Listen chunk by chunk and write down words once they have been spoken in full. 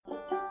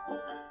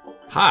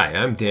Hi,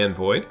 I'm Dan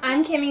Boyd.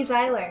 I'm Kimmy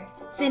Zeiler.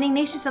 St.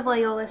 Ignatius of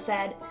Loyola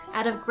said,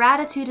 "Out of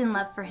gratitude and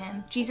love for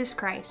him, Jesus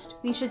Christ,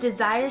 we should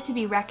desire to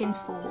be reckoned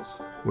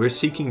fools." We're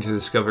seeking to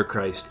discover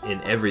Christ in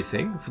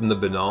everything, from the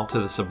banal to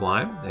the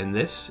sublime, and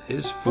this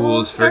is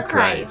Fools for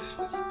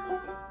Christ.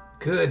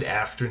 Good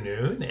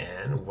afternoon,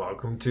 and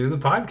welcome to the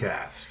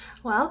podcast.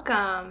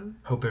 Welcome.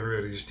 Hope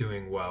everybody's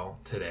doing well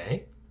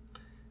today.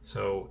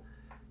 So,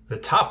 the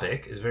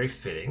topic is very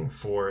fitting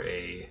for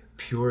a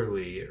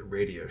purely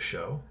radio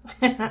show,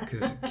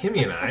 because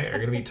Kimmy and I are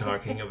going to be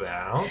talking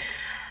about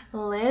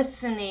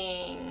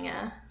listening.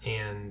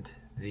 And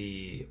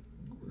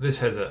this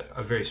has a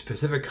very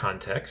specific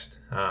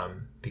context,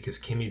 because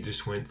Kimmy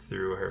just went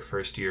through her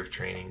first year of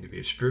training to be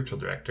a spiritual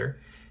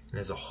director and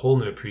has a whole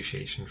new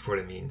appreciation for what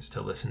it means to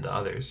listen to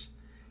others.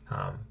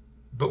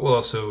 But we'll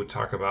also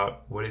talk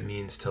about what it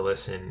means to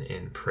listen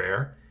in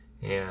prayer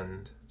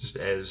and just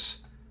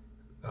as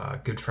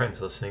good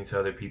friends listening to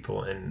other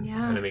people, and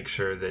how to make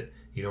sure that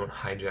you don't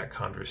hijack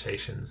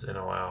conversations and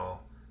allow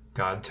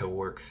God to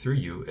work through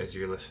you as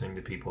you're listening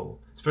to people,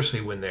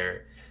 especially when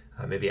they're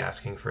maybe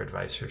asking for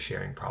advice or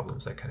sharing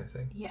problems, that kind of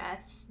thing.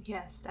 Yes,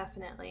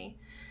 definitely.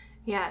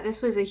 Yeah,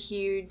 this was a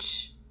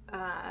huge,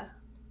 a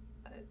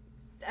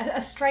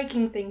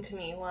striking thing to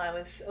me while I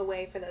was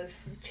away for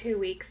those 2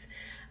 weeks,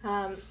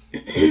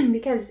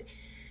 because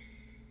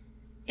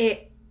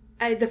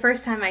the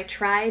first time I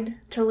tried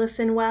to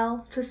listen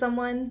well to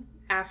someone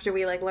after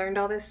we learned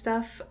all this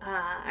stuff,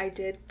 I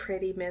did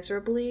pretty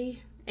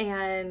miserably,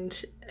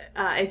 and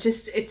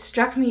it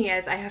struck me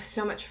as I have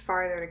so much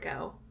farther to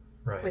go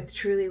with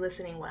truly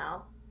listening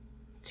well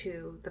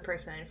to the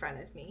person in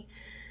front of me.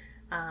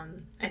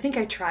 I think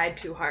I tried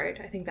too hard.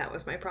 I think that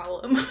was my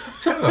problem.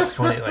 It's kind of a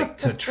funny,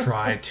 to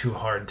try too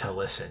hard to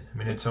listen. I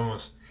mean, it's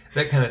almost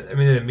that kind of,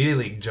 it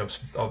immediately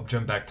I'll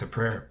jump back to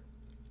prayer.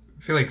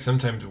 I feel like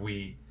sometimes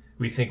we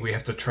think we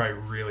have to try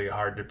really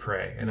hard to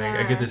pray. And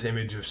I get this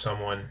image of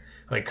someone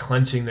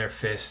clenching their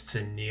fists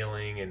and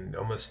kneeling and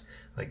almost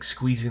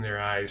squeezing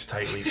their eyes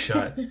tightly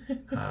shut.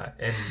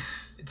 And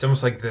it's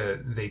almost like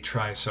they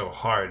try so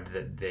hard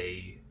that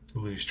they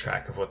lose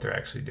track of what they're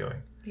actually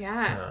doing.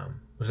 Yeah.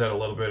 Was that a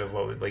little bit of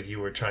what, you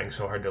were trying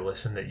so hard to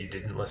listen that you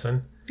didn't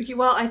listen?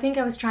 Well, I think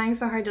I was trying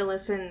so hard to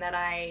listen that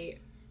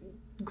I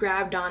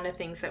grabbed onto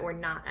things that were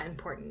not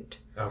important.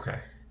 Okay.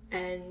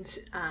 And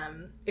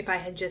if I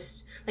had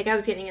just, I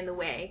was getting in the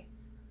way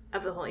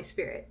of the Holy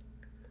Spirit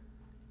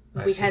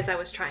because I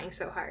was trying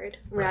so hard,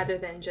 rather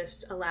than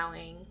just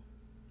allowing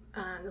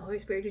the Holy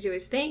Spirit to do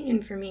his thing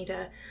and for me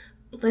to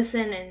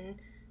listen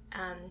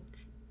and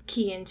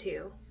key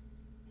into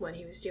what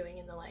he was doing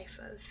in the life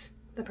of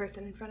the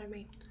person in front of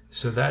me.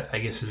 So that, I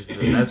guess,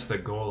 that's the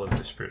goal of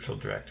the spiritual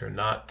director,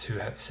 not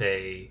to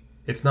say,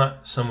 it's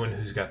not someone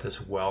who's got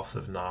this wealth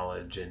of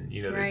knowledge and,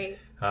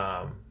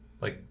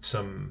 like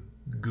some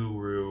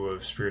guru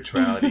of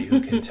spirituality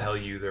who can tell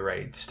you the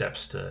right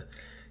steps to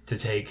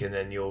take, and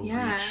then you'll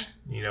reach,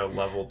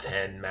 level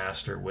 10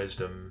 master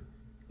wisdom.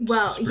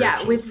 Well,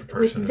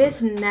 with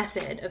this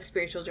method of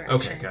spiritual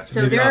direction. Okay, gotcha.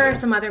 So there are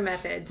some other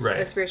methods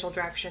of spiritual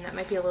direction that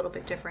might be a little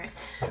bit different,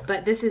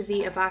 but this is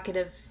the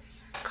evocative,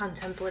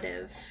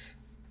 contemplative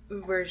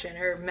version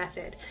or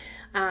method.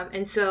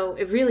 And so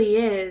it really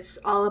is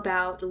all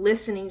about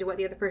listening to what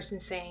the other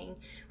person's saying,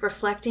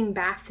 reflecting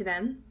back to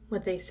them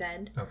what they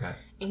said,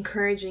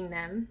 encouraging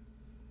them.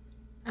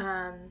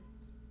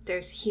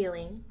 There's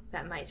healing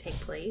that might take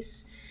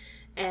place,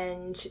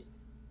 and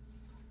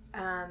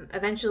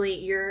eventually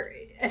you're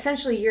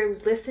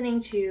listening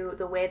to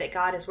the way that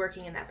God is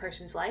working in that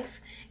person's life,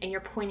 and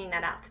you're pointing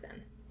that out to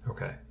them.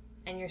 Okay.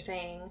 And you're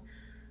saying,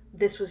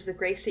 this was the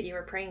grace that you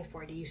were praying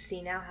for. Do you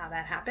see now how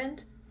that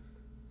happened?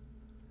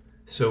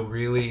 So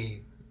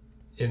really,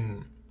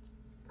 I'm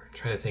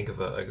trying to think of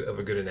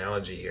a good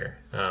analogy here.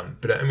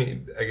 But I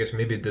mean, I guess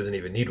maybe it doesn't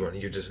even need one.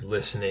 You're just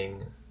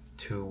listening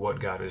to what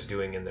God is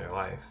doing in their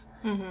life.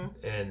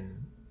 Mm-hmm.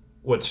 And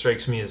what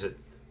strikes me is that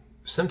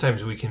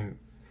sometimes we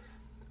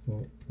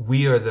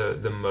are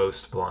the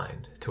most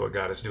blind to what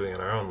God is doing in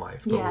our own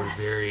life, but we're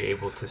very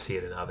able to see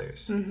it in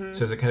others. Mm-hmm.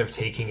 So is it kind of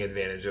taking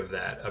advantage of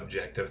that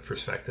objective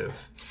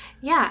perspective?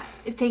 Yeah,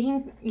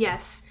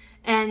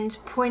 and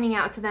pointing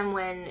out to them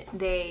when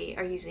they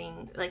are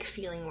using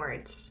feeling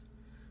words.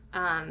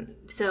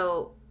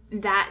 So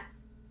that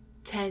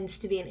tends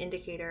to be an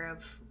indicator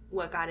of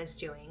what God is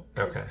doing.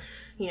 Because,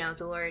 the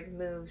Lord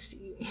moves,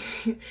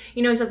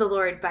 you know, of the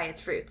Lord by its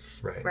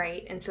fruits,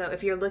 right? And so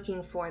if you're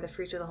looking for the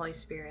fruits of the Holy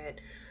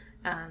Spirit,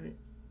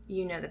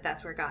 you know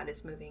that's where God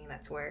is moving,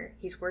 that's where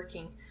he's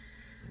working.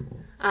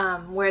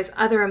 Whereas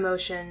other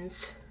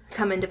emotions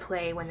come into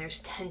play when there's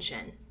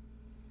tension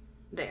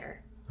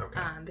there,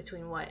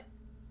 between what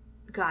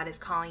God is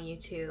calling you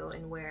to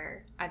and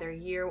where either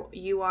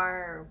you are,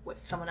 or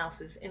what someone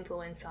else's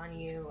influence on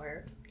you,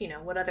 or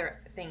what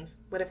other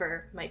things,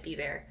 whatever might be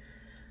there.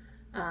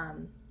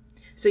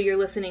 So you're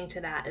listening to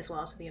that as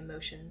well, to the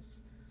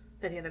emotions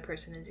that the other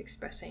person is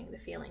expressing, the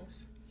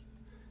feelings.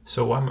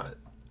 So I'm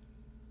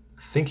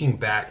thinking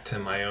back to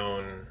my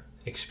own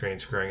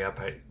experience growing up.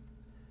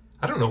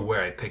 I don't know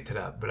where I picked it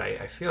up, but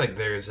I feel like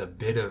there's a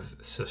bit of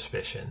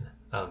suspicion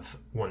of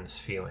one's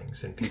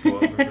feelings, and people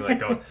will be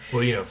like, oh,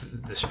 well,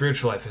 the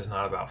spiritual life is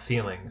not about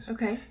feelings.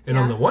 Okay. And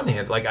on the one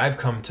hand, like, I've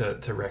come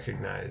to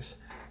recognize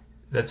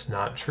that's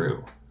not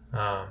true.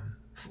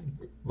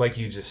 Like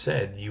you just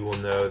said, you will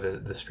know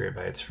the Spirit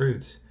by its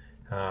fruits.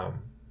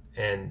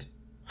 And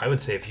I would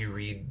say if you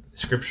read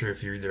Scripture,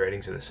 if you read the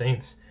writings of the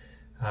saints,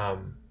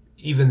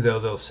 even though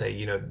they'll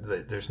say,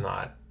 that there's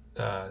not,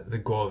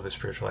 the goal of the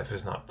spiritual life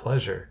is not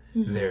pleasure,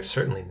 they're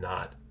certainly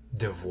not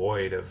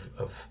devoid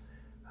of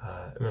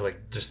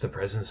like, just the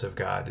presence of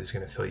God is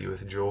going to fill you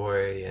with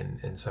joy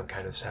and some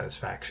kind of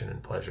satisfaction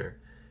and pleasure.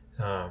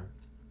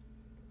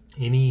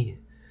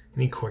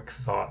 Any quick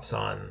thoughts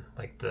on,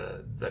 like,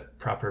 the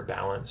proper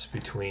balance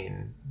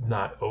between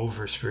not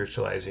over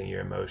spiritualizing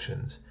your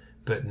emotions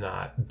but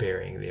not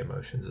burying the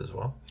emotions as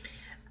well?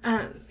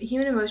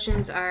 Human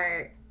emotions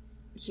are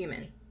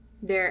human.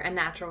 They're a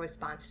natural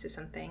response to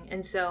something,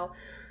 and so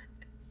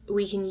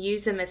we can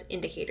use them as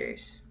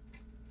indicators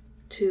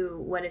to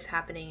what is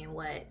happening and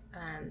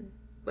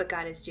what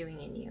God is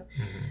doing in you.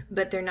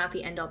 But they're not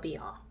the end-all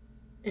be-all.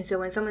 And so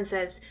when someone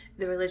says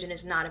the religion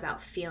is not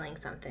about feeling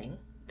something,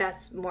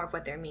 that's more of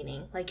what they're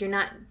meaning. Like, you're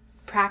not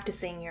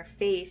practicing your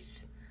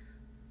faith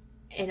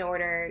in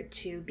order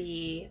to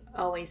be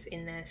always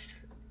in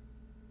this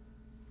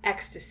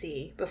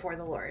ecstasy before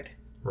the Lord.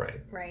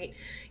 Right?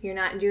 You're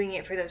not doing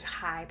it for those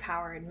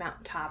high-powered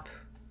mountaintop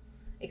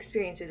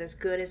experiences, as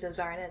good as those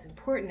are and as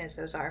important as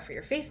those are for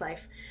your faith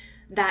life.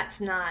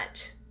 That's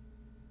not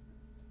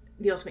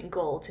the ultimate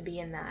goal, to be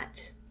in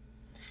that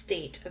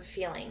state of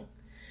feeling.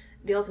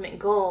 The ultimate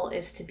goal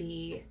is to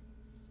be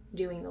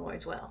doing the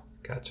Lord's will.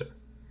 Gotcha.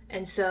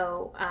 And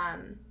so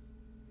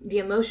the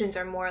emotions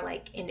are more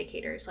like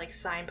indicators, like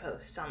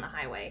signposts on the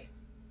highway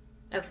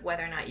of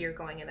whether or not you're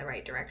going in the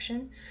right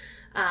direction.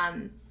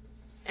 And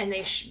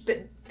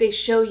they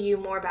show you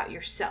more about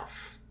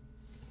yourself.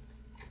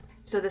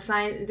 So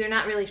they're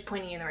not really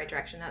pointing you in the right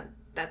direction.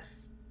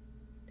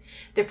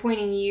 They're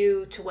pointing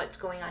you to what's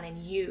going on in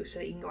you so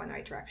that you can go in the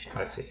right direction.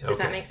 I see. Does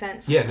that make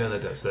sense? Yeah, no,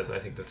 that does. I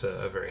think that's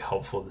a very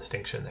helpful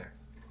distinction there.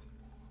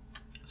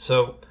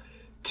 So,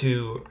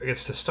 to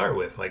start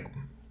with, like,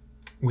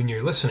 when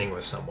you're listening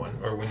with someone,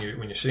 or when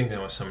you're sitting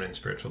down with someone in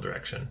spiritual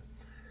direction,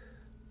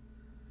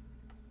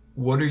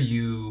 what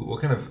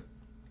kind of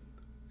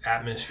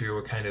atmosphere,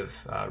 what kind of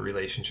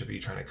relationship are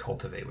you trying to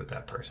cultivate with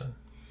that person?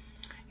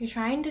 You're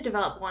trying to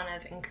develop one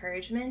of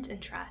encouragement and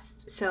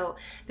trust. So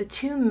the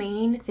two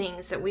main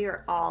things that we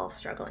are all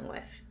struggling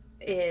with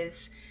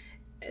is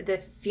the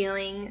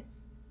feeling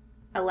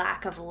a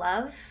lack of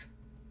love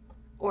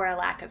or a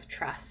lack of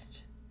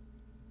trust.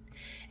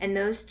 And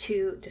those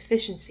two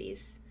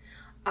deficiencies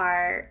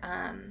are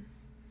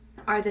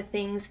the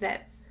things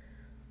that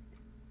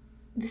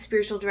the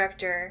spiritual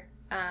director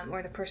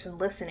or the person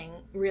listening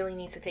really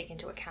needs to take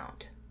into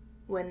account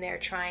when they're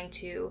trying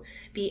to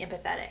be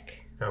empathetic.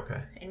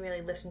 Okay. And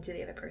really listen to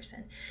the other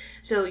person.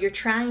 So you're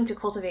trying to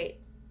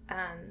cultivate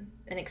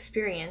an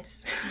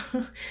experience,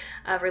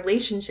 a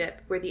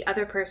relationship where the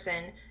other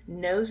person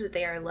knows that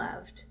they are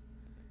loved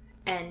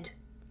and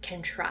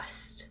can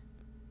trust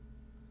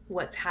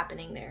what's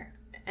happening there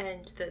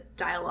and the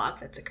dialogue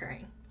that's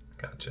occurring.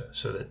 Gotcha.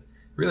 So that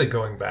really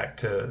going back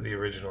to the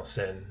original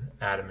sin,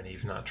 Adam and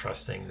Eve not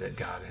trusting that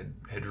God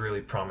had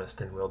really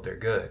promised and willed their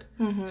good.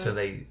 Mm-hmm. So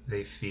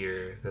they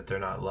fear that they're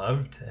not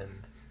loved, and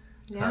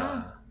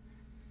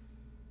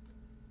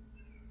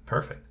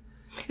perfect.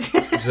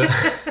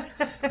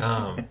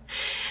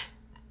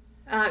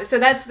 So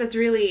that's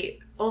really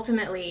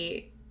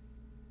ultimately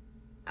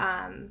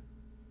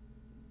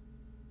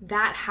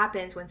that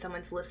happens when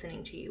someone's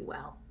listening to you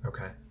well.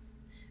 Okay.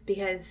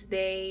 Because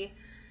they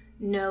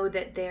know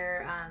that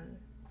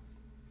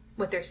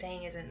what they're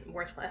saying isn't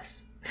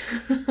worthless.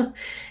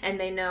 And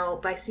they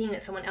know by seeing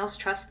that someone else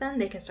trusts them,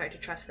 they can start to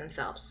trust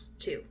themselves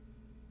too.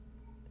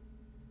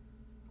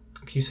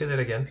 Can you say that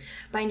again?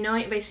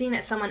 By seeing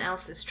that someone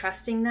else is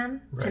trusting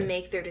them to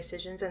make their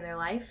decisions in their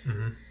life,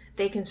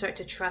 they can start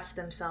to trust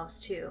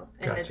themselves too,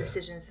 and the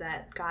decisions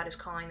that God is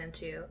calling them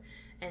to,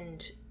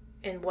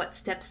 and what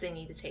steps they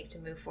need to take to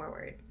move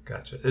forward.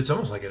 Gotcha. It's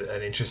almost like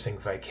an interesting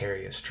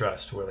vicarious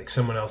trust where, like,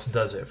 someone else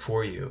does it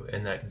for you,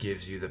 and that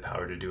gives you the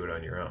power to do it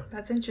on your own.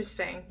 That's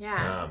interesting.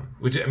 Yeah.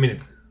 Which, I mean,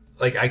 it's,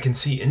 like, I can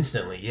see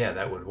instantly, yeah,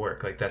 that would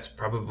work. Like, that's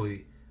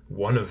probably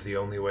one of the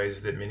only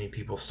ways that many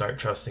people start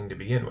trusting to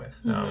begin with.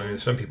 I mean,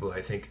 some people,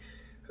 I think,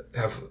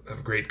 have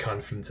great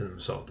confidence in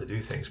themselves to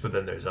do things, but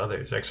then there's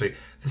others. Actually,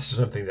 this is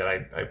something that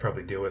I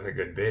probably deal with a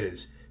good bit,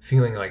 is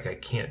feeling like I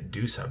can't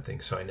do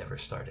something, so I never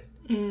start it.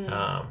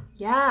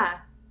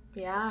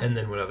 Yeah. And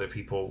then when other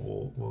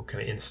people will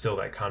kind of instill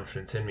that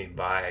confidence in me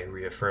by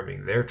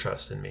reaffirming their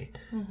trust in me,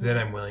 then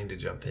I'm willing to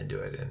jump into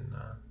it and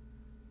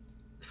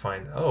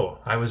find, oh,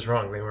 I was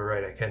wrong, they were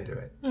right, I can do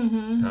it.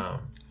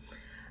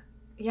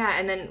 Yeah,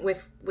 and then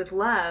with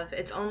love,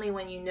 it's only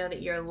when you know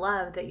that you're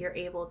loved that you're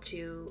able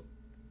to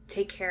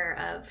take care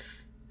of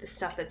the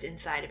stuff that's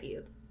inside of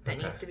you that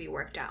needs to be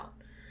worked out.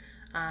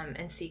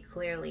 and see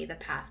clearly the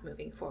path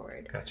moving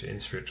forward. Gotcha. In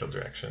spiritual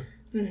direction.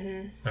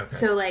 Mm-hmm. Okay.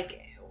 So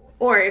like,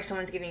 or if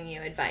someone's giving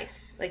you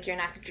advice, like you're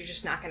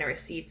just not going to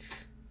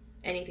receive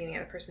anything the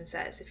other person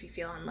says if you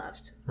feel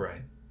unloved.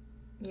 Right.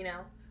 You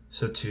know?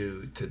 So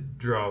to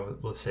draw,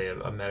 let's say,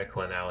 a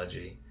medical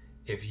analogy,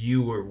 if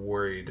you were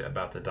worried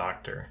about the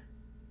doctor,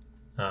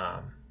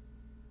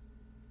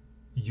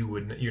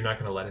 you're not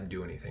going to let him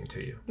do anything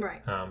to you.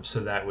 Right. So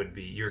that would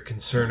be your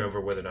concern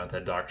over whether or not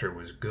that doctor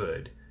was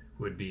good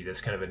would be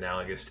that's kind of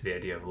analogous to the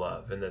idea of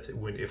love. And that's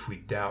if we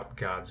doubt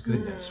God's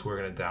goodness, we're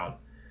going to doubt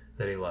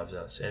that he loves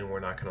us, and we're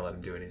not going to let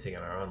him do anything in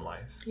our own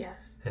life.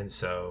 Yes. And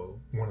so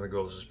one of the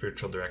goals of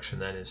spiritual direction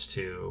then is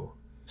to...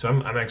 So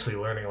I'm actually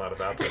learning a lot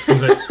about this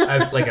because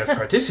I've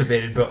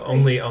participated, but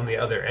only on the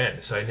other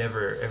end. So I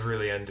never ever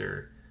really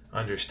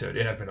understood,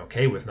 and I've been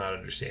okay with not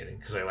understanding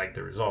because I like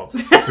the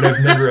results. But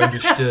I've never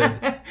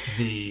understood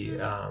the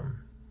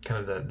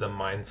kind of the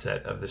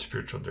mindset of the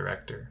spiritual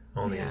director,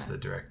 only as the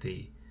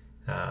directee.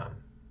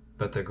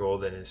 But the goal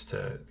then is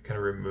to kind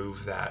of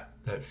remove that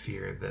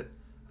fear that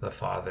the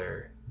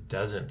Father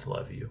doesn't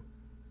love you,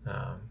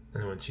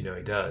 and once you know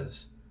he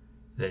does,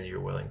 then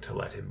you're willing to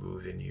let him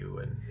move in you.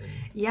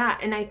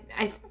 And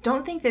I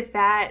don't think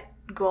that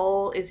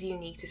goal is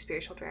unique to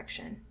spiritual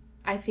direction.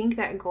 I think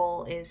that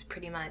goal is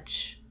pretty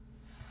much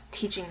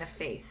teaching the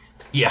faith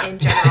in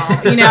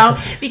general,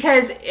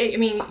 because I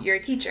mean, you're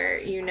a teacher,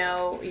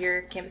 you're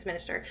a campus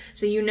minister,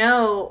 so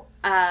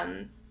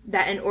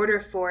that in order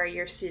for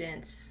your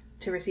students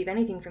to receive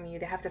anything from you,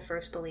 they have to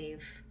first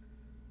believe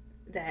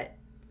that,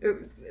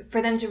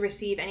 for them to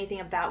receive anything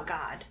about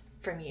God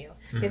from you,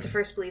 you have to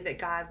first believe that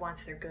God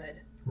wants their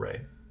good.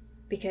 Right.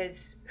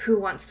 Because who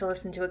wants to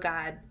listen to a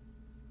God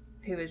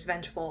who is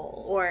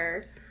vengeful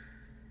or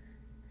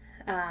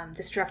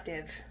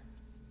destructive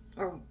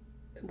or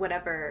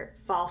whatever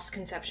false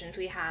conceptions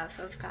we have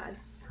of God?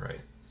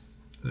 Right.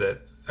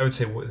 That I would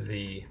say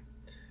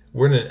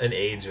we're in an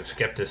age of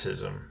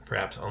skepticism,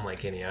 perhaps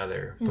unlike any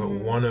other. But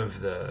one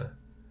of the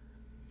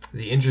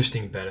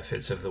interesting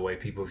benefits of the way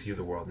people view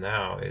the world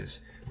now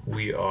is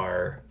we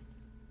are...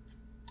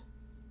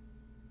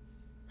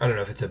 I don't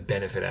know if it's a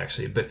benefit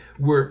actually, but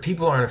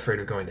people aren't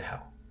afraid of going to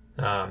hell.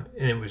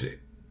 And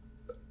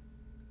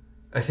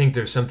I think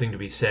there's something to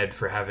be said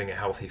for having a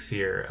healthy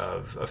fear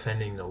of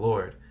offending the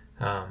Lord.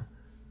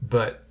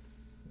 But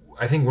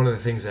I think one of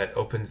the things that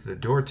opens the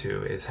door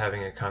to is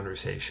having a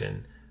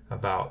conversation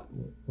about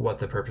what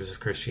the purpose of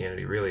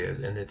Christianity really is.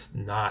 And it's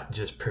not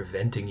just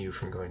preventing you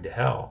from going to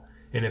hell.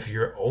 And if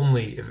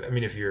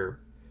your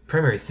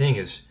primary thing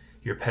is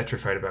you're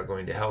petrified about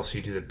going to hell, so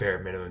you do the bare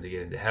minimum to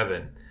get into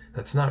heaven,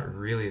 that's not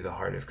really the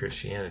heart of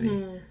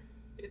Christianity.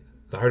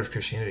 The heart of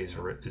Christianity is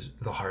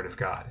the heart of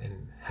God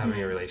and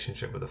having a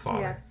relationship with the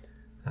Father.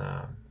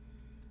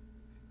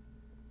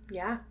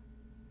 Yes.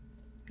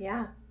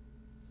 Yeah.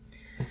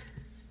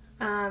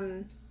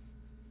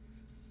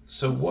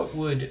 So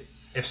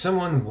if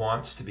someone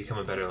wants to become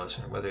a better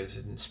listener, whether it's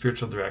in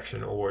spiritual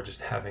direction or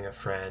just having a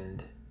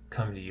friend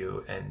come to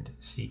you and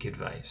seek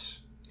advice,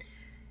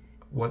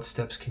 what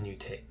steps can you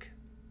take?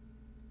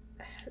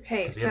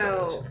 Okay,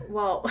 so,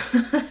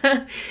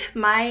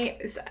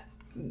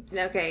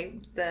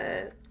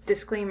 the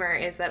disclaimer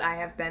is that I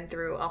have been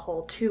through a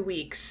whole 2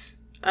 weeks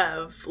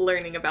of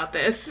learning about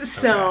this,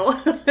 so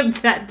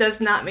that does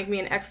not make me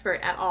an expert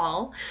at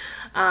all.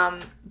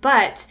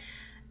 But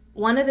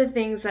one of the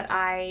things that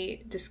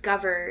I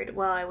discovered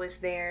while I was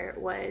there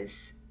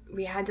was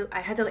I had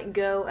to let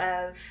go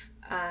of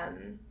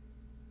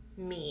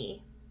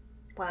me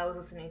while I was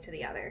listening to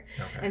the other.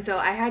 Okay. And so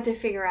I had to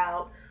figure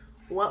out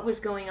what was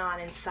going on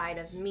inside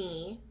of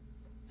me,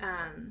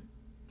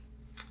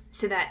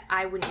 so that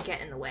I wouldn't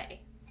get in the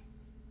way.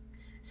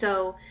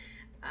 So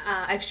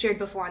I've shared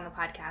before on the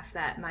podcast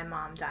that my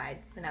mom died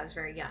when I was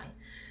very young.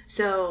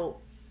 So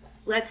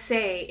let's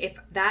say if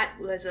that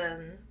was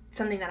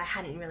something that I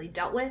hadn't really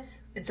dealt with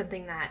and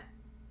something that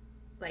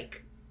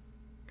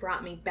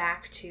brought me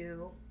back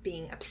to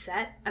being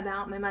upset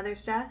about my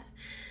mother's death,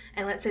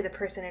 and let's say the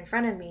person in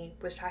front of me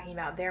was talking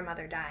about their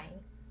mother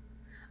dying,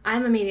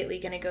 I'm immediately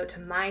going to go to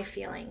my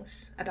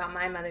feelings about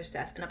my mother's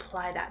death and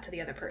apply that to the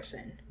other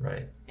person.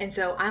 Right. And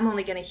so I'm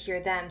only going to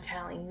hear them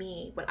telling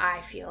me what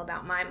I feel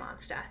about my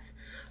mom's death,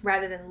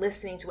 rather than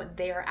listening to what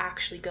they are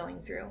actually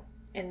going through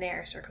in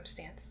their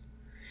circumstance.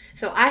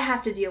 So I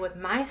have to deal with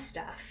my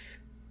stuff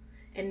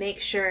and make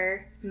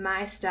sure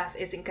my stuff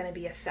isn't going to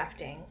be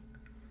affecting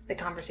the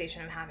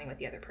conversation I'm having with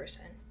the other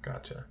person.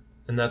 Gotcha.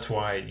 And that's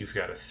why you've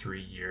got a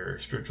 3-year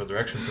spiritual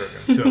direction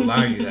program to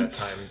allow you that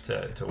time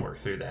to work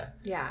through that.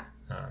 Yeah.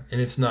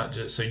 And it's not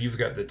just, so you've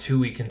got the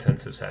 2-week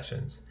intensive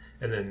sessions,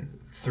 and then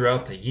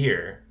throughout the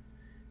year,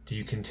 do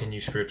you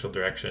continue spiritual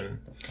direction?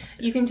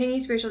 You continue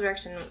spiritual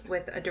direction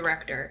with a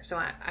director. So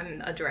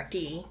I'm a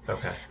directee.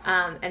 Okay.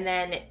 And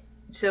then,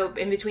 so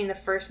in between the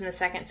first and the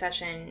second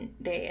session,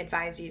 they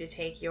advise you to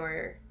take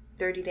your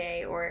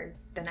 30-day or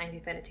the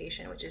 90th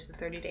meditation, which is the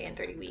 30-day and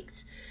 30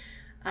 weeks.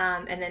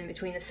 And then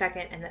between the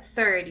second and the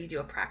third, you do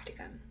a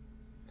practicum.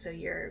 So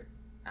you're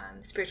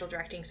spiritual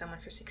directing someone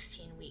for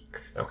 16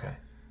 weeks. Okay.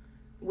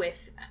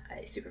 with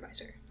a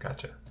supervisor.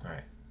 Gotcha. All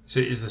right. So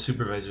is the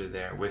supervisor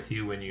there with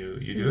you when you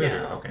do it?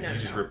 Or, okay. No, you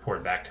just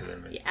report back to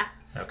them. Yeah.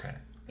 Okay.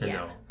 And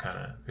they'll kind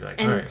of be like,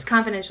 and all right. It's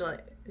confidential.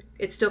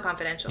 It's still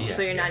confidential. Yeah,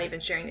 so you're not even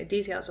sharing the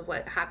details of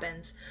what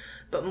happens,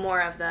 but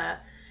more of the,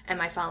 am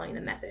I following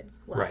the method?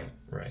 Well,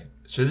 Right.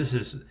 So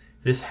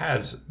this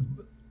has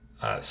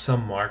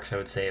some marks, I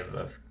would say,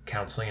 of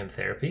counseling and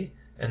therapy,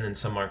 and then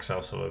some marks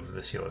also of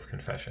the seal of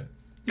confession.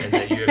 And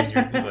that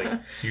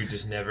you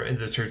just never, and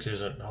the church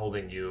isn't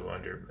holding you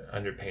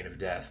under pain of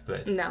death,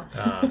 but no.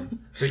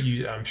 but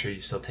I'm sure you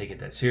still take it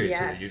that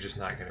seriously. Yes. That you're just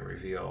not going to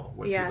reveal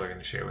what people are going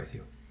to share with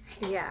you.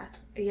 Yeah.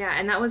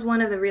 And that was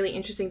one of the really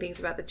interesting things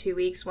about the 2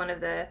 weeks. One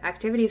of the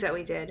activities that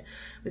we did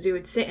was we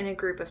would sit in a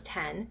group of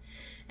 10,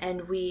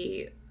 and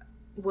we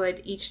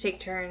would each take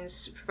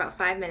turns for about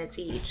 5 minutes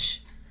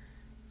each,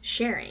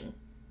 sharing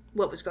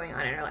what was going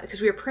on in our life,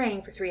 because we were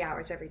praying for 3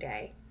 hours every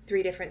day,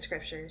 3 different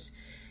scriptures.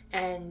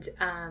 And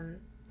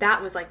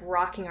that was like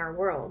rocking our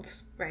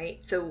worlds,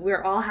 right? So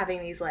we're all having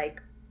these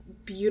like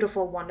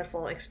beautiful,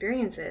 wonderful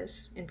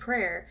experiences in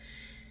prayer.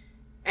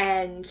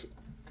 And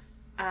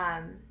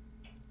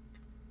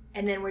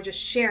then we're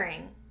just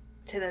sharing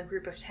to the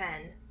group of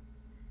 10.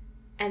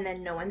 And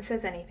then no one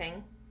says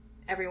anything.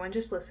 Everyone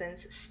just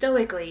listens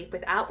stoically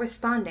without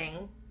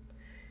responding.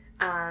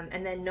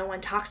 And then no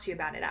one talks to you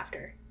about it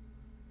after.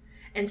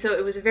 And so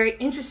it was a very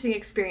interesting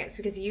experience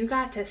because you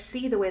got to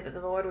see the way that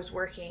the Lord was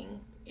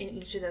working in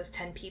each of those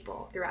 10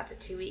 people throughout the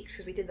 2 weeks,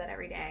 because we did that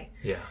every day.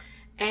 Yeah.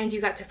 And you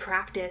got to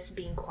practice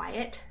being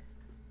quiet,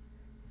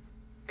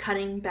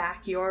 cutting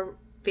back your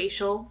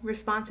facial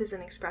responses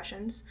and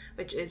expressions,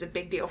 which is a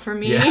big deal for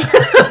me.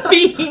 Yeah.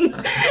 Being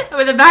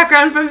with a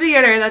background from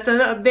theater, that's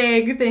a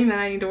big thing that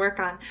I need to work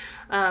on.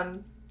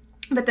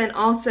 But then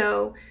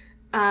also,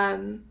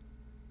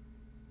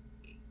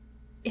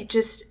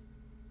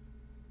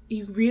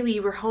 you really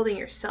were holding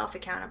yourself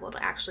accountable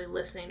to actually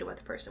listening to what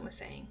the person was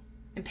saying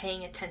and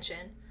paying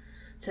attention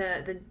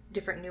to the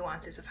different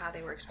nuances of how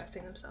they were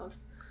expressing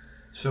themselves.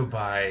 So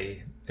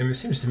it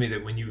seems to me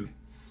that when you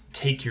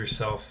take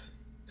yourself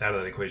out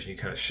of that equation, you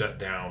kind of shut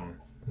down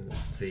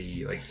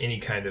any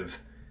kind of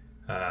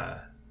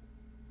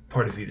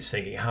part of you that's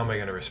thinking, how am I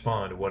going to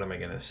respond? What am I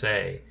going to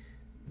say?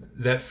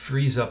 That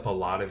frees up a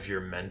lot of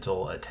your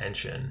mental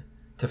attention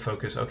to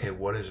focus, okay,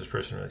 what is this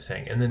person really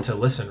saying? And then to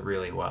listen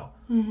really well.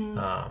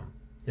 Mm-hmm.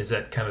 Is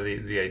that kind of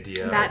the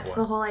idea? That's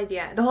the whole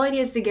idea. The whole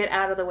idea is to get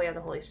out of the way of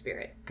the Holy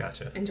Spirit.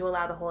 Gotcha. And to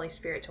allow the Holy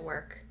Spirit to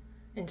work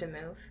and to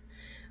move.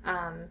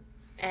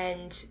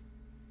 And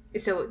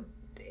so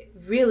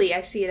really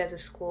I see it as a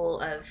school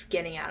of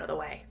getting out of the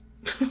way.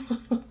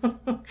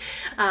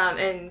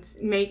 And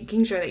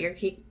making sure that you're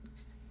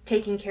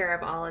taking care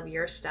of all of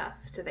your stuff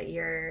so that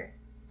you're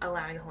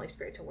allowing the Holy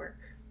Spirit to work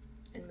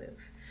and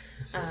move.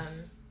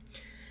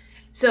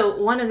 So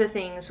one of the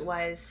things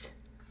was,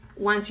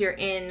 once you're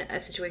in a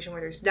situation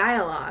where there's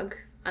dialogue,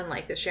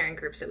 unlike the sharing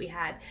groups that we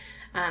had,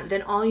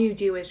 then all you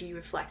do is you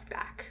reflect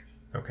back.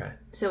 Okay.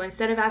 So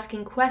instead of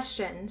asking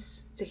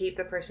questions to keep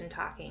the person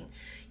talking,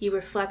 you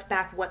reflect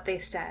back what they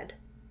said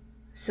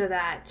so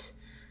that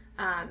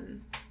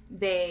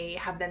they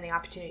have then the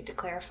opportunity to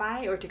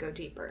clarify or to go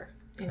deeper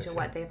into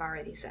what they've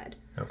already said.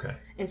 Okay.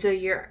 And so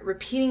you're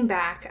repeating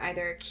back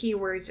either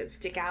keywords that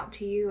stick out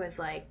to you as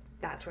like,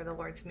 that's where the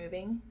Lord's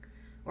moving,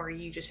 or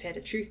you just hit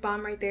a truth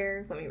bomb right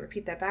there, let me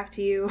repeat that back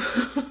to you.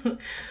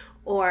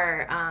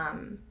 Or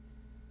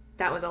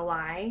that was a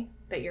lie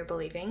that you're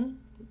believing.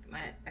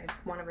 I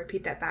want to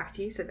repeat that back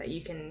to you so that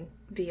you can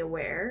be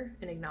aware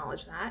and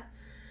acknowledge that.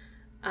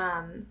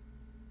 And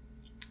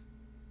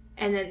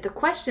then the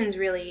questions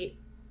really,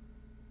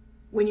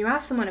 when you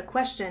ask someone a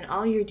question,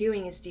 all you're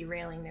doing is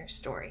derailing their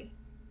story.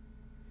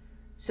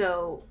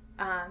 So,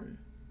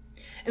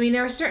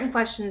 there are certain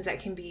questions that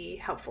can be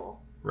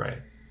helpful. Right.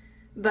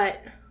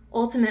 But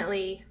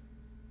ultimately,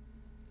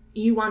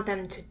 you want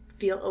them to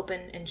feel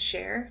open and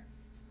share.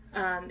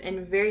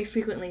 And very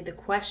frequently, the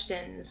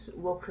questions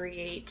will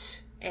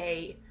create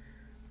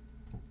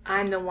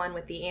I'm the one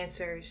with the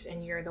answers,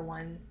 and you're the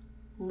one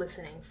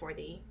listening for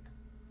the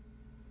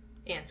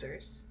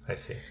answers. I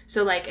see.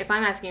 So, if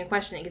I'm asking a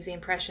question, it gives the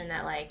impression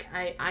that,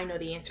 I know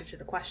the answer to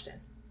the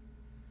question.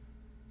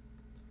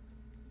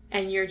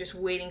 And you're just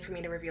waiting for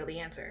me to reveal the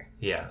answer.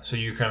 Yeah. So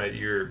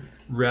you're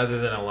rather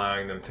than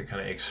allowing them to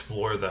kind of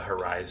explore the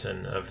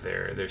horizon of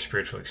their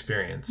spiritual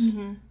experience,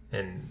 mm-hmm.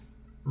 and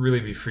really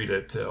be free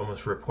to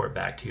almost report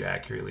back to you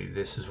accurately,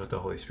 this is what the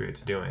Holy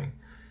Spirit's doing.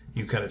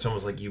 It's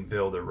almost like you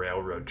build a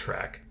railroad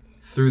track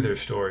through their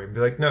story and be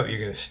like, no, you're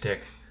going to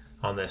stick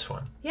on this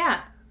one.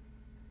 Yeah.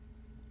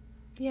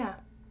 Yeah.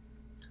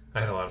 I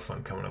had a lot of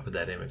fun coming up with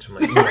that image. I'm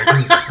like,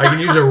 I can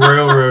use a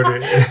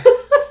railroad.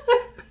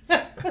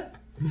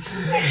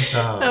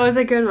 That was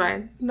a good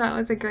one. That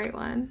was a great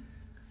one.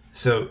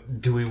 So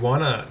do we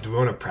want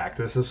to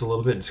practice this a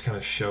little bit and just kind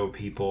of show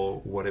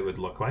people what it would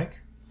look like?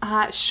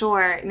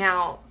 Sure.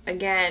 Now,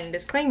 again,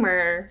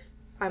 disclaimer,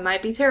 I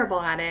might be terrible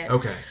at it.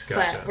 Okay,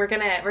 gotcha. But we're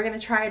gonna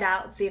try it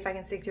out, see if I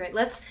can stick to it.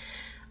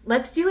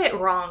 Let's do it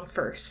wrong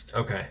first.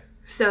 Okay.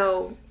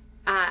 So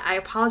I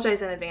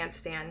apologize in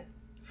advance, Dan,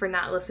 for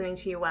not listening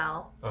to you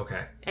well.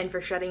 Okay. And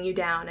for shutting you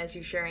down as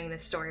you're sharing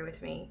this story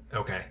with me.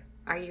 Okay.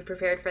 Are you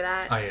prepared for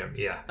that? I am,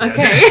 yeah.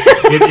 Okay.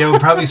 It will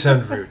probably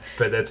sound rude,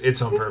 but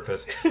it's on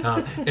purpose.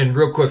 And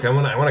real quick, I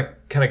want to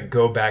kind of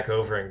go back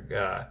over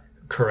and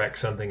correct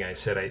something I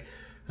said.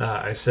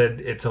 I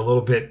said it's a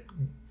little bit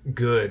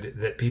good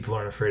that people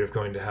aren't afraid of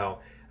going to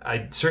hell.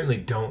 I certainly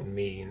don't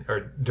mean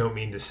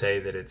to say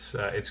that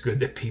it's good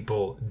that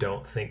people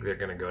don't think they're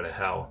going to go to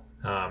hell.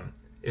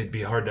 It'd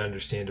be hard to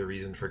understand a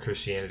reason for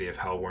Christianity if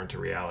hell weren't a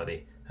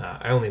reality.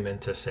 I only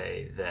meant to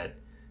say that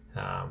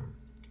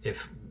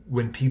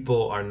when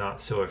people are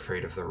not so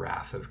afraid of the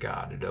wrath of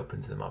God, it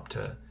opens them up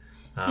to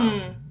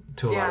a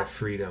lot of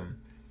freedom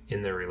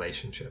in their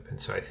relationship. And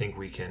so I think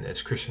we can,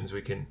 as Christians,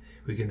 we can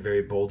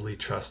very boldly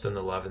trust in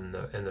the love and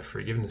the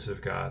forgiveness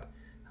of God.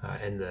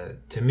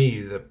 To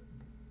me,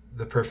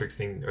 the perfect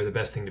thing or the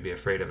best thing to be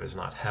afraid of is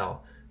not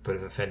hell, but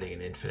of offending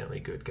an infinitely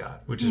good God,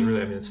 which is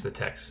really, it's the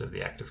text of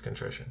the act of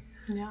contrition.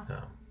 Yeah.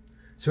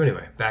 So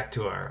anyway, back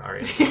to our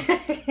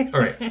info. All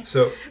right.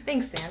 So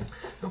thanks, Dan.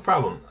 No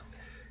problem.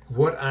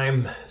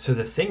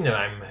 The thing that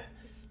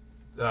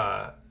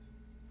I'm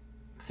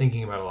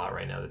thinking about a lot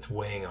right now that's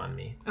weighing on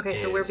me. Okay,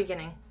 so we're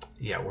beginning.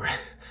 Yeah,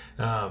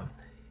 I'm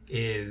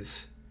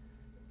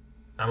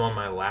on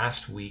my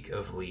last week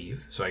of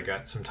leave, so I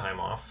got some time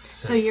off.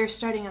 So you're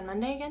starting on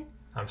Monday again?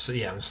 I'm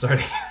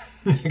starting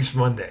next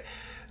Monday,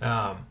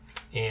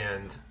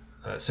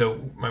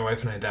 so my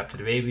wife and I adopted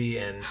a baby,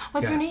 and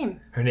what's her name?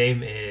 Her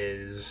name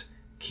is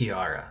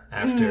Kiara,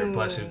 after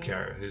Blessed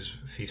Kiara, whose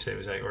feast day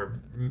was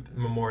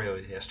Memorial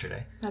was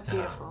yesterday. That's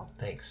beautiful.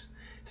 Thanks.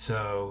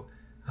 So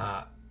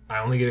I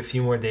only get a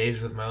few more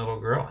days with my little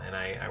girl, and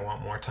I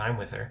want more time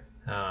with her.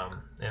 And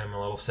I'm a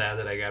little sad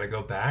that I got to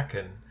go back.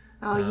 And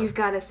you've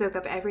got to soak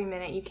up every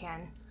minute you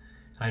can.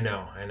 I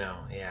know.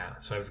 Yeah.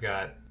 So I've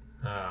got,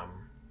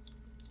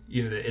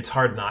 it's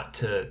hard not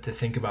to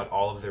think about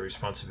all of the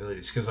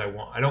responsibilities, because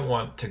I don't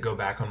want to go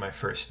back on my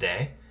first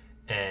day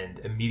and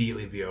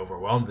immediately be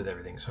overwhelmed with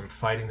everything. So I'm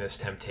fighting this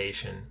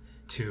temptation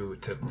to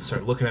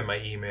start looking at my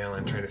email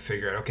and trying to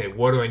figure out, okay,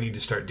 what do I need to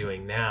start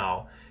doing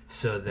now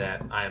so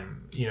that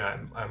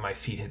my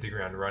feet hit the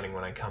ground running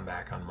when I come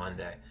back on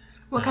Monday.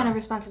 What kind of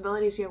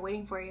responsibilities are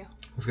waiting for you?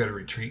 We've got a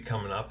retreat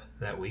coming up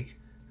that week.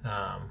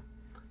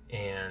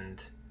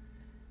 And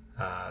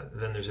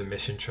then there's a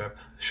mission trip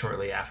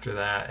shortly after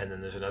that. And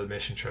then there's another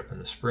mission trip in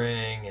the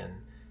spring. And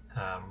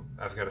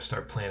I've got to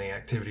start planning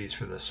activities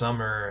for the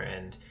summer.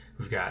 And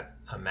we've got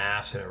a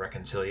mass and a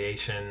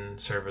reconciliation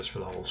service for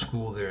the whole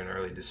school there in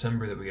early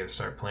December that we got to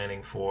start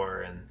planning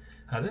for. And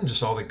then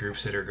just all the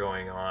groups that are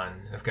going on.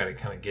 I've got to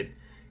kind of get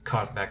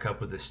caught back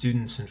up with the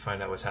students and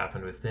find out what's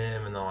happened with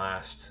them in the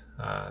last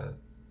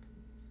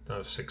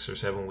 6 or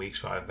 7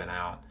 weeks while I've been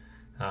out.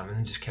 And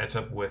then just catch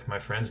up with my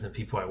friends and the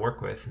people I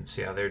work with and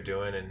see how they're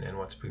doing and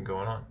what's been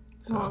going on.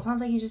 So, well, it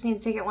sounds like you just need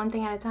to take it one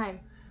thing at a time.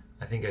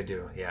 I think I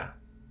do, yeah.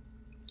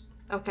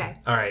 Okay.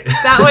 All right.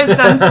 That was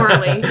done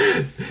poorly.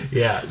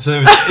 Yeah. So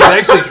it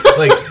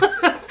actually,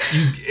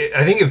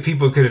 I think if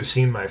people could have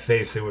seen my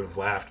face, they would have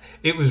laughed.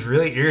 It was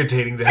really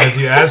irritating to have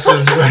you ask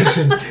those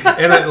questions.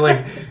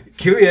 And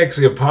Kimmy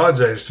actually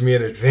apologized to me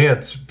in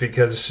advance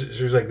because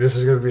she was like, this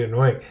is going to be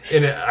annoying.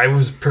 And I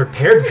was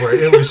prepared for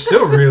it. It was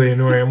still really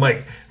annoying. I'm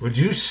like, would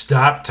you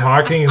stop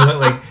talking?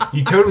 And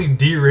you totally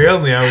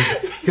derailed me.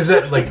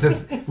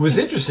 What's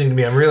interesting to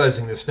me, I'm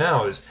realizing this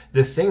now, is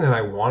the thing that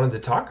I wanted to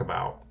talk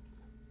about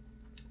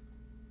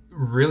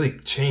really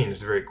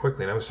changed very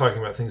quickly. And I was talking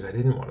about things I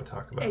didn't want to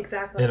talk about.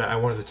 Exactly. And I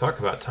wanted to talk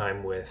about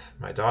time with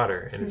my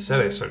daughter. And instead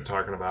I started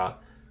talking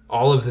about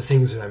all of the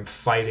things that I'm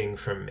fighting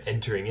from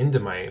entering into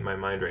my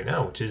mind right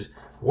now, which is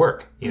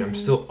work. I'm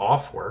still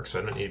off work, so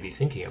I don't need to be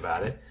thinking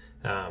about it.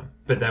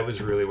 But that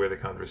was really where the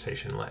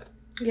conversation led.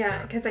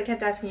 Yeah, because I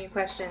kept asking you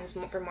questions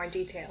for more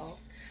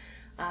details.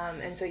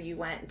 And so you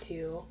went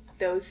to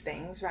those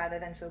things rather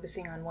than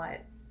focusing on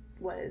what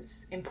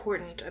was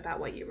important about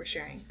what you were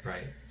sharing.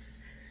 Right.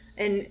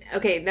 And,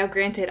 okay, now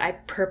granted, I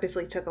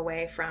purposely took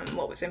away from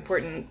what was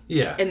important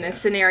in this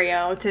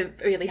scenario to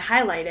really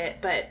highlight it,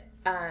 but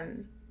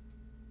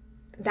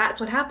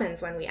that's what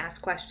happens when we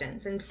ask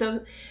questions. And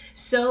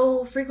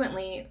so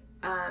frequently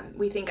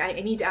we think I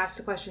need to ask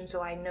the question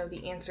so I know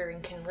the answer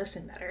and can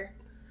listen better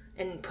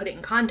and put it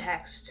in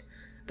context.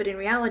 But in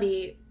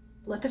reality,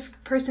 let the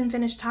person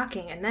finish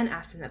talking and then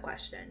ask them the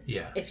question.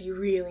 Yeah. If you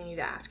really need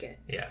to ask it.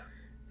 Yeah.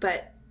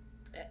 But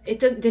it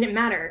didn't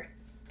matter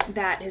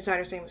that his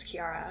daughter's name was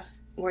Kiara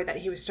or that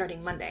he was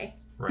starting Monday.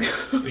 Right.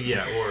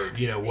 Yeah,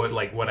 or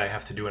what I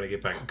have to do when I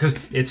get back, because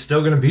it's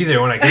still going to be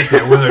there when I get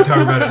there, whether I talk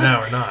about it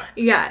now or not.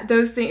 Yeah,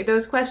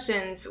 those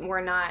questions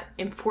were not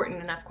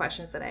important enough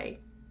questions that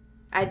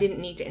I didn't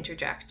need to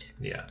interject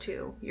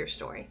to your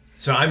story.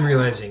 So I'm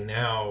realizing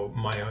now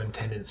my own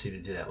tendency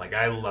to do that.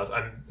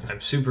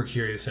 I'm super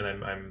curious,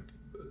 and I'm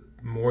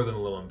more than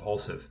a little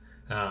impulsive,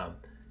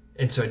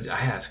 and so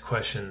I ask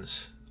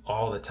questions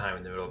all the time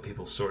in the middle of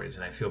people's stories,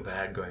 and I feel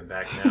bad going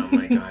back now. I'm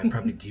like, I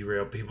probably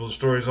derail people's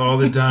stories all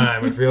the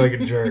time. I feel like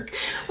a jerk.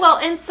 Well,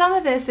 and some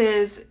of this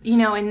is, you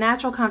know, in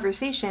natural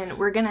conversation,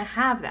 we're going to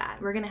have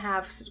that. We're going to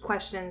have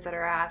questions that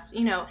are asked.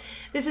 You know,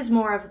 this is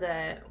more of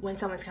the when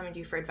someone's coming to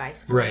you for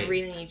advice, someone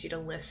really needs you to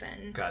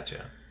listen.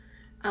 Gotcha.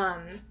 Do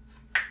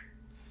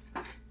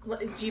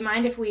you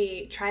mind if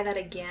we try that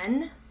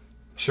again?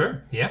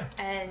 Sure, yeah.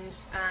 And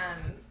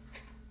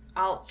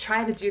I'll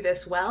try to do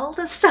this well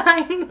this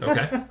time.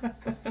 Okay.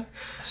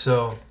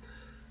 So,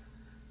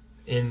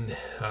 in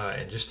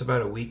just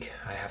about a week,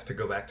 I have to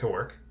go back to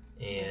work,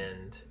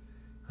 and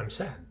I'm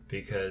sad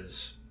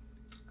because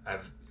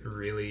I'm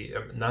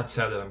not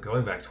sad that I'm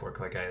going back to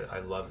work. Like, I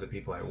love the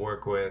people I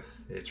work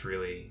with. It's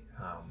really,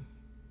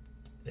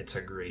 it's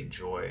a great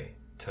joy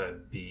to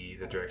be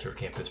the director of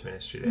campus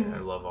ministry there. I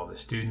love all the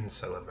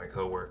students. I love my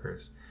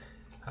coworkers.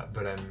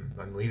 But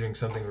I'm leaving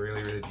something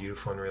really, really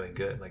beautiful and really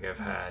good. Like, I've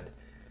had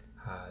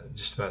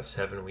just about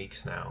 7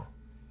 weeks now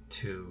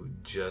to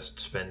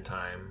just spend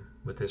time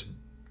with this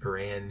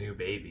brand new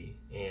baby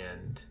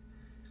and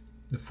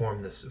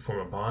form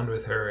a bond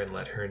with her and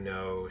let her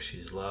know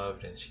she's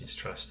loved and she's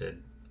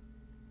trusted.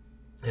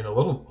 And a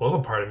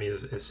little part of me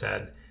is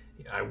sad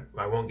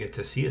I won't get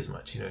to see as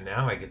much. You know,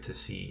 now I get to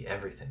see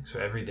everything. So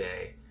every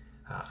day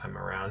I'm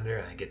around her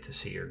and I get to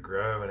see her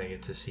grow, and I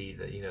get to see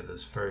that, you know,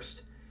 those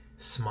first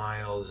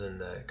smiles and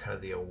the kind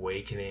of the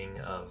awakening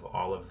of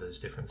all of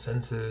those different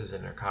senses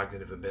and her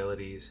cognitive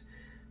abilities.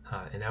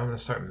 And now I'm going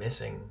to start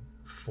missing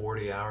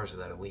 40 hours of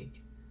that a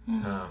week.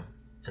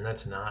 And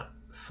that's not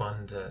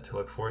fun to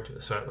look forward to.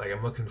 So like,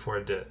 I'm looking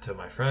forward to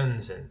my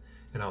friends and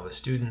all the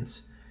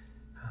students.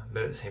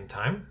 But at the same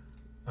time,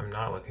 I'm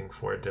not looking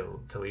forward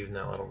to leaving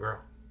that little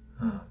girl.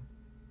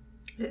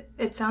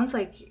 It sounds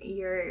like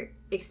you're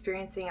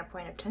experiencing a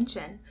point of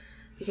tension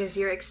because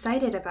you're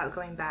excited about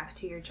going back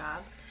to your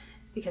job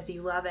because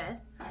you love it.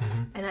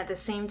 And at the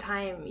same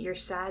time, you're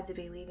sad to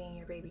be leaving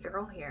your baby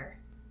girl here.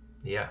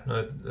 Yeah,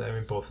 no, I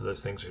mean, both of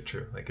those things are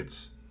true. Like,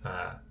 it's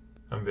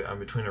I'm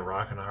between a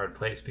rock and a hard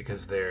place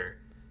because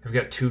I've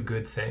got two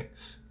good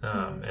things,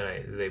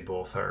 and they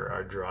both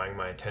are drawing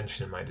my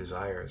attention and my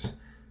desires,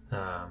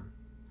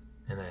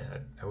 and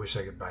I wish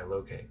I could buy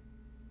locate.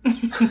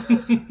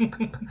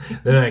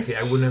 Then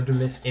I wouldn't have to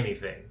miss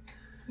anything.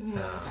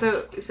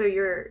 So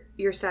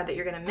you're sad that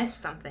you're going to miss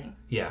something.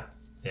 Yeah,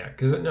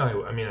 because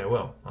I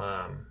will.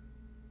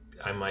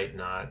 I might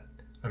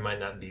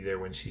not be there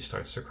when she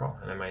starts to crawl,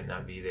 and I might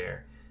not be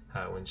there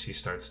when she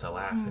starts to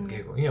laugh and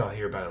giggle. You know, I'll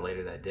hear about it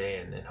later that day,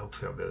 and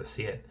hopefully I'll be able to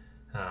see it.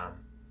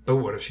 But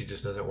what if she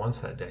just does it once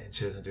that day and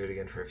she doesn't do it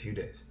again for a few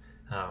days?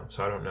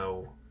 So I don't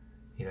know,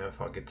 you know,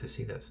 if I'll get to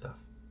see that stuff.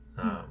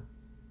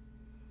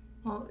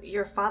 Well,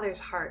 your father's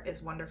heart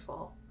is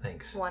wonderful.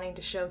 Thanks. Wanting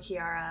to show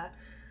Kiara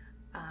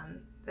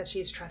that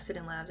she's trusted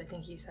and loved. I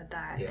think you said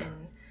that. Yeah.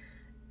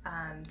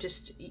 And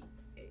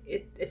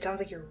it sounds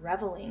like you're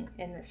reveling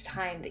in this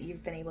time that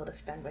you've been able to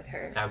spend with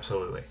her.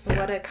 Absolutely. Yeah.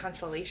 What a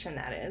consolation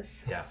that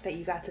is. Yeah. That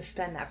you got to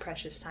spend that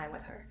precious time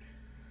with her.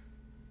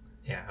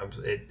 Yeah,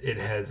 it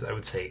has. I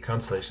would say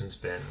consolation's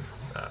been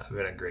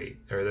a great,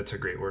 or that's a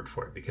great word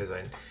for it, because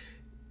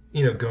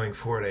going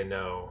forward, I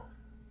know,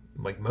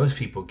 like, most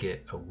people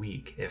get a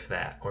week, if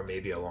that, or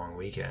maybe a long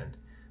weekend,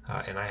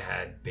 and I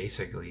had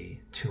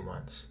basically 2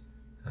 months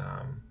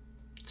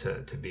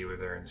to be with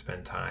her and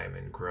spend time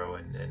and grow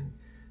and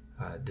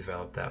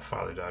develop that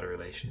father-daughter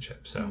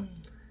relationship. So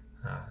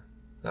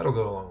that'll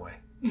go a long way.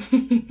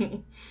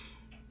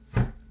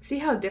 See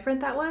how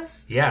different that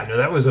was? Yeah, no,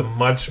 that was a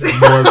much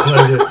more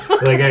pleasant.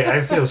 Like,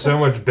 I feel so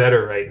much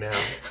better right now.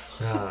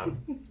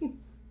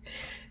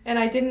 And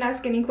I didn't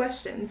ask any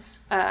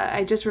questions.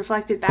 I just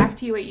reflected back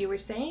to you what you were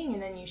saying,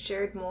 and then you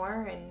shared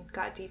more and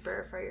got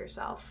deeper for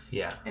yourself.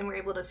 Yeah. And were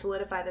able to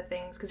solidify the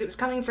things, because it was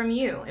coming from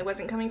you. It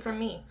wasn't coming from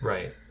me.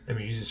 Right. I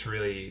mean, you just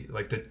really,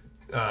 like,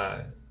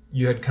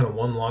 you had kind of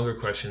one longer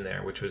question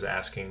there, which was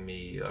asking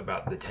me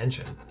about the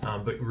tension.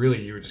 But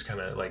really, you were just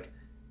kind of, like,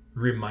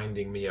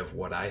 reminding me of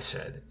what I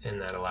said, and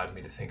that allowed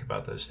me to think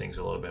about those things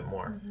a little bit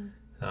more.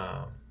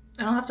 I'll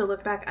have to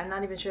look back. I'm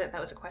not even sure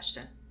that was a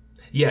question.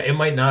 Yeah, it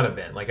might not have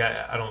been. Like,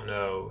 I don't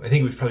know. I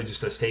think it was probably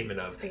just a statement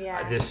of,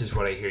 this is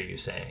what I hear you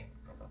saying.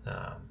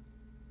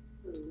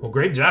 Well,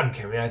 great job,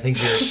 Kimmy. I think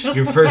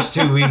your first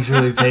 2 weeks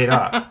really paid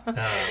off.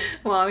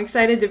 Well, I'm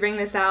excited to bring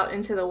this out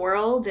into the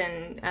world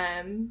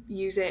and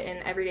use it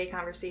in everyday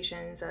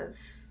conversations of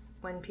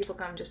when people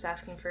come just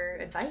asking for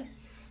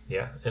advice.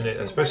 Yeah, and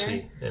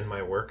especially in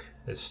my work,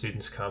 as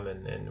students come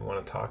and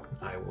want to talk,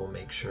 I will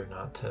make sure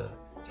not to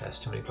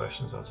ask too many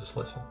questions. I'll just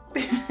listen.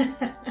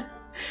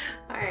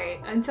 All right.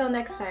 Until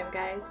next time,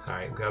 guys. All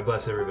right. God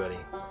bless everybody.